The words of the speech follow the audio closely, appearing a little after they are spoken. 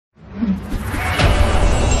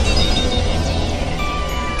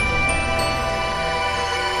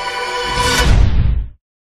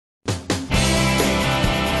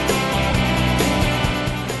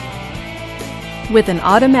with an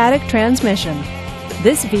automatic transmission.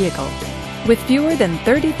 This vehicle, with fewer than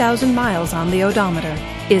 30,000 miles on the odometer,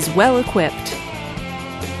 is well equipped.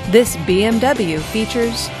 This BMW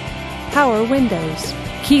features power windows,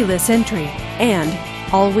 keyless entry,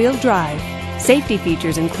 and all-wheel drive. Safety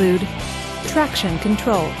features include traction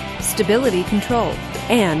control, stability control,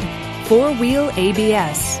 and four-wheel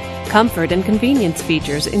ABS. Comfort and convenience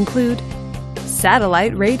features include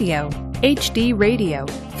satellite radio, HD radio,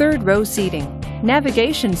 third-row seating,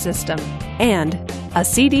 navigation system, and a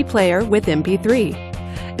CD player with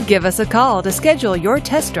MP3. Give us a call to schedule your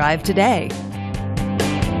test drive today.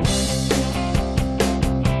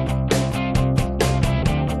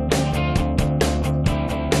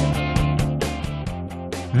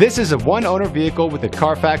 This is a one-owner vehicle with a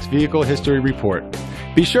Carfax Vehicle History Report.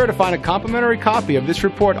 Be sure to find a complimentary copy of this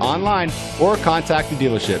report online or contact the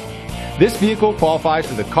dealership. This vehicle qualifies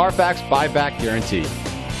for the Carfax Buyback Guarantee.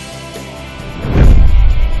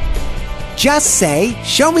 Just say,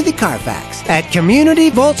 "Show me the Carfax" at Community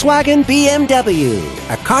Volkswagen BMW,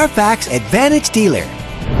 a Carfax Advantage dealer.